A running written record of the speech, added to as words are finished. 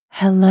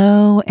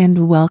Hello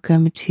and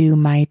welcome to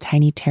my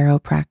tiny tarot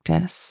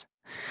practice.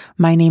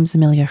 My name's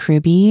Amelia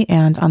Fruby,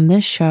 and on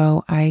this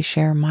show, I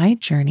share my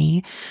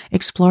journey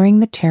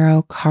exploring the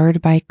tarot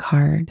card by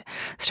card,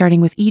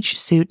 starting with each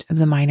suit of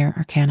the minor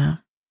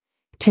arcana.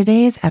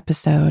 Today's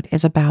episode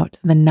is about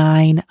the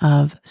Nine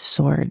of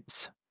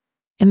Swords.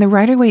 In the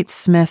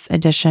Rider-Waite-Smith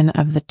edition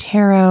of the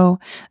tarot,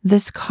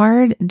 this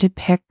card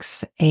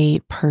depicts a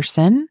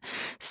person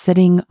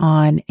sitting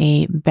on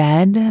a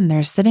bed, and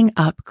they're sitting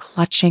up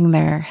clutching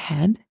their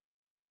head.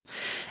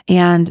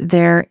 And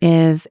there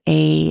is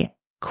a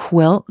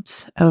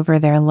quilt over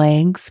their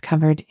legs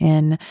covered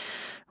in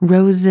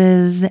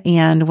roses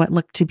and what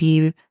look to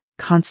be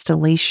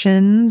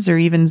constellations or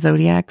even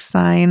zodiac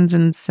signs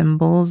and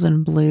symbols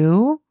in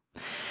blue.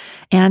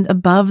 And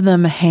above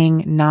them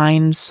hang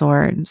 9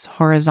 swords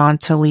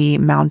horizontally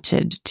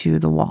mounted to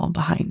the wall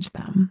behind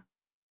them.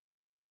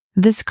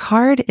 This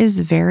card is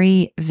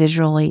very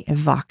visually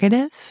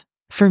evocative.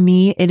 For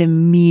me, it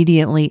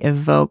immediately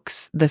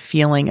evokes the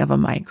feeling of a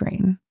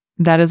migraine.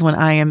 That is when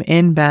I am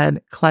in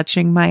bed,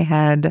 clutching my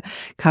head,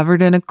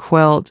 covered in a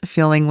quilt,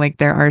 feeling like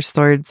there are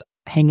swords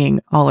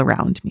hanging all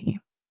around me.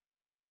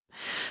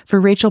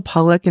 For Rachel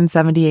Pollack in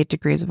 78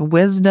 Degrees of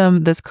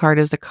Wisdom, this card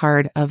is a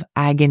card of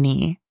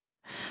agony.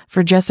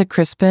 For Jessa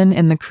Crispin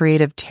in the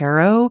Creative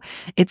Tarot,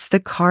 it's the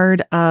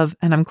card of,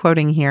 and I'm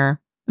quoting here,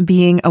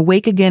 being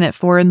awake again at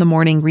 4 a.m,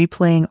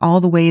 replaying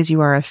all the ways you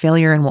are a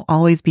failure and will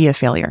always be a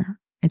failure.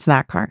 It's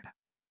that card.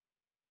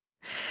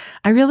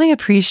 I really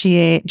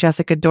appreciate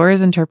Jessica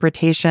Doerr's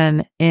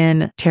interpretation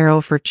in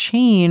Tarot for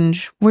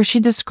Change, where she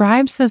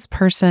describes this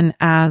person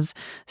as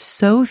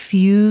so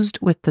fused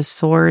with the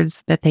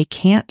swords that they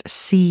can't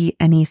see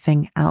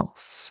anything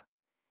else.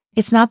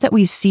 It's not that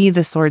we see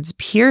the swords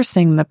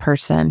piercing the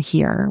person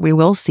here. We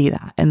will see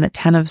that in the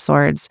 10 of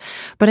Swords.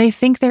 But I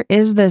think there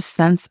is this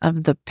sense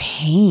of the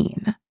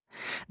pain,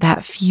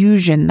 that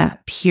fusion,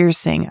 that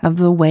piercing of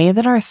the way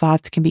that our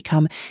thoughts can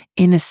become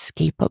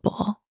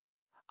inescapable.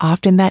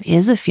 Often that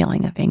is a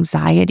feeling of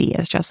anxiety,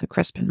 as Jessa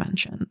Crispin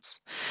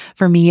mentions.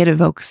 For me, it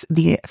evokes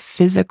the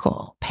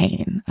physical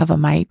pain of a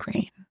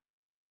migraine.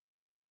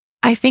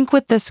 I think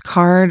with this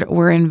card,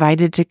 we're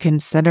invited to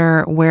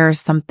consider where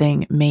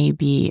something may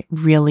be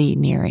really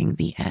nearing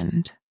the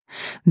end.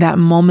 That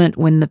moment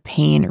when the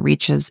pain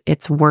reaches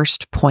its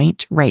worst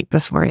point right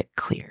before it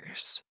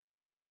clears.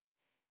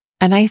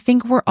 And I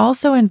think we're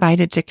also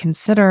invited to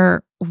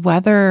consider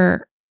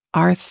whether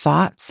our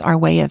thoughts, our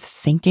way of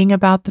thinking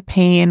about the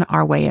pain,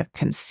 our way of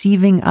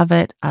conceiving of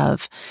it,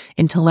 of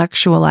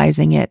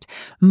intellectualizing it,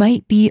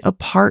 might be a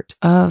part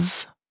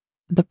of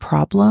the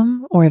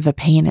problem or the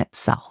pain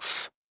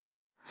itself.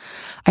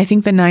 I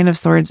think the 9 of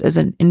Swords is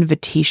an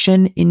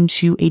invitation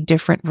into a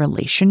different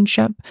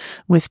relationship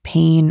with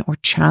pain or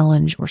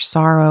challenge or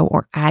sorrow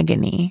or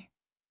agony.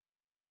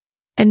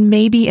 And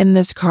maybe in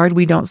this card,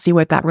 we don't see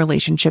what that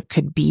relationship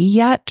could be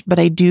yet, but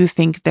I do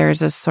think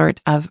there's a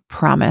sort of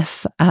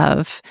promise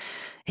of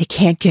it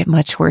can't get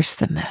much worse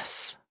than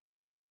this.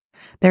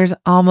 There's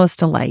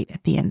almost a light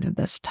at the end of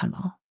this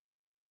tunnel.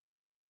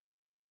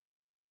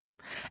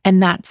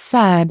 And that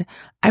said,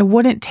 I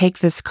wouldn't take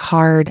this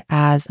card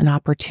as an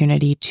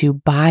opportunity to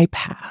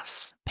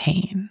bypass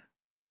pain.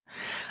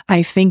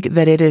 I think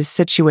that it is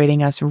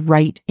situating us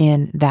right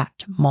in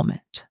that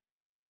moment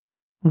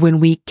when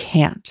we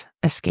can't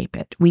escape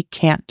it. We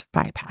can't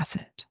bypass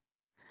it.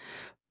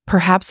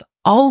 Perhaps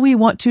all we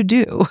want to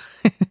do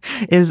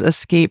is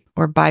escape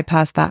or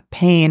bypass that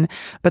pain,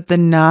 but the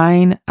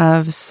 9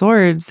 of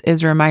Swords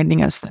is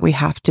reminding us that we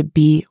have to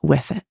be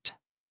with it.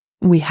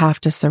 We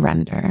have to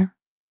surrender.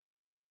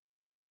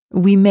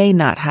 We may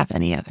not have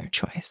any other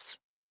choice.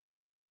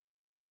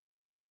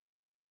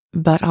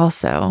 But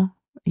also,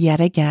 yet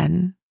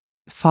again,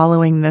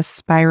 following this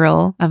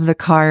spiral of the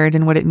card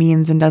and what it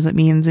means and doesn't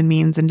mean and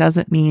means and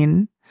doesn't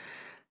mean,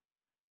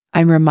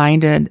 I'm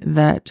reminded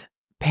that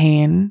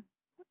pain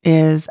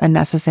is a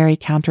necessary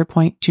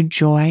counterpoint to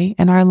joy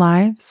in our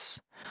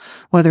lives,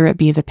 whether it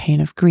be the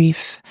pain of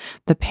grief,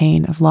 the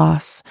pain of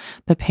loss,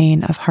 the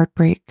pain of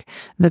heartbreak,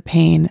 the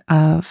pain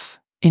of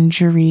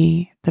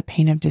injury, the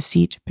pain of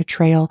deceit,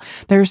 betrayal.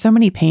 There are so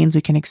many pains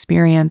we can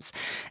experience,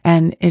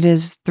 and it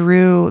is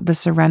through the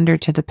surrender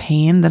to the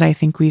pain that I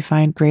think we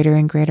find greater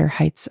and greater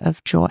heights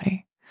of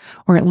joy,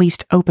 or at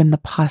least open the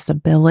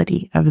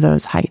possibility of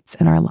those heights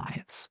in our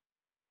lives.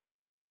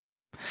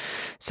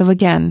 So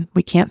again,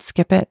 we can't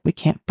skip it. We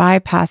can't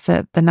bypass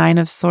it. The 9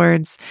 of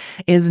Swords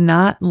is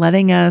not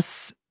letting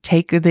us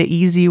take the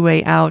easy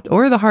way out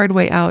or the hard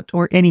way out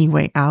or any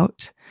way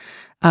out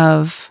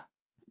of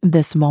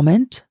this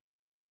moment.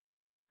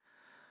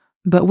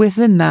 But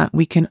within that,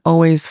 we can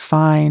always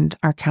find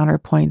our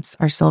counterpoints,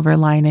 our silver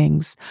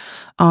linings,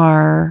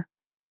 our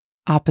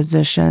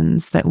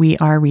oppositions that we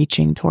are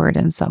reaching toward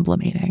and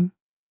sublimating.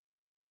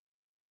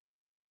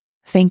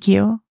 Thank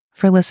you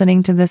for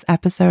listening to this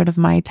episode of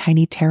my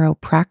tiny tarot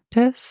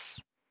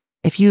practice.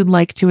 If you'd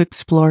like to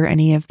explore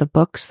any of the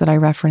books that I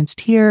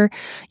referenced here,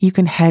 you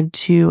can head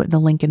to the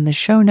link in the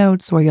show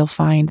notes where you'll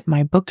find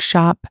my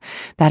bookshop.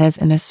 That is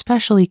an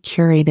especially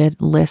curated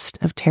list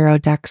of tarot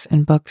decks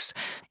and books.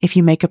 If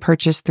you make a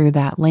purchase through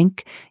that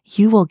link,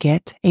 you will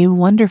get a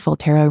wonderful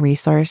tarot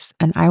resource,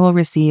 and I will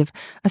receive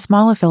a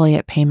small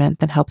affiliate payment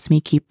that helps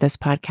me keep this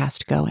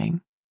podcast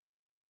going.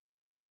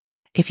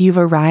 If you've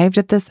arrived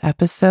at this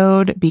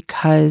episode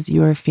because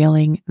you are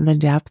feeling the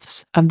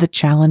depths of the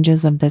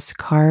challenges of this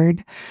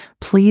card,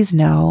 please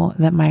know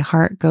that my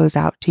heart goes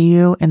out to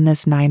you in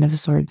this Nine of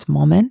Swords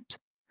moment.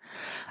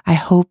 I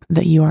hope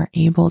that you are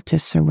able to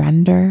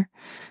surrender,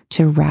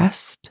 to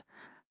rest,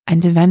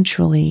 and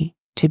eventually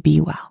to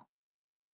be well.